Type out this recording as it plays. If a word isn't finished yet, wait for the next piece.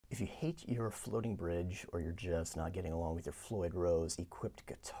If you hate your floating bridge or you're just not getting along with your Floyd Rose equipped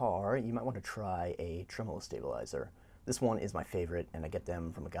guitar, you might want to try a tremolo stabilizer. This one is my favorite, and I get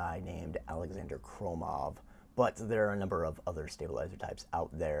them from a guy named Alexander Khromov, but there are a number of other stabilizer types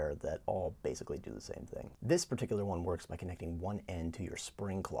out there that all basically do the same thing. This particular one works by connecting one end to your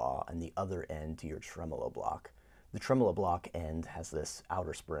spring claw and the other end to your tremolo block. The tremolo block end has this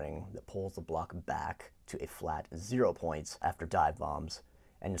outer spring that pulls the block back to a flat 0 points after dive bombs.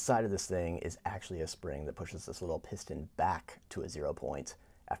 And inside of this thing is actually a spring that pushes this little piston back to a 0 point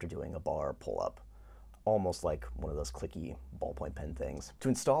after doing a bar pull-up. Almost like one of those clicky ballpoint pen things. To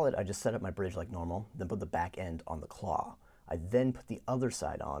install it, I just set up my bridge like normal, then put the back end on the claw. I then put the other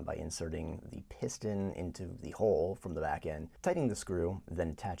side on by inserting the piston into the hole from the back end, tightening the screw, then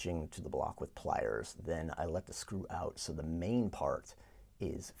attaching to the block with pliers. Then I let the screw out so the main part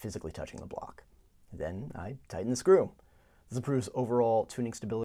is physically touching the block. Then I tighten the screw. This improves overall tuning stability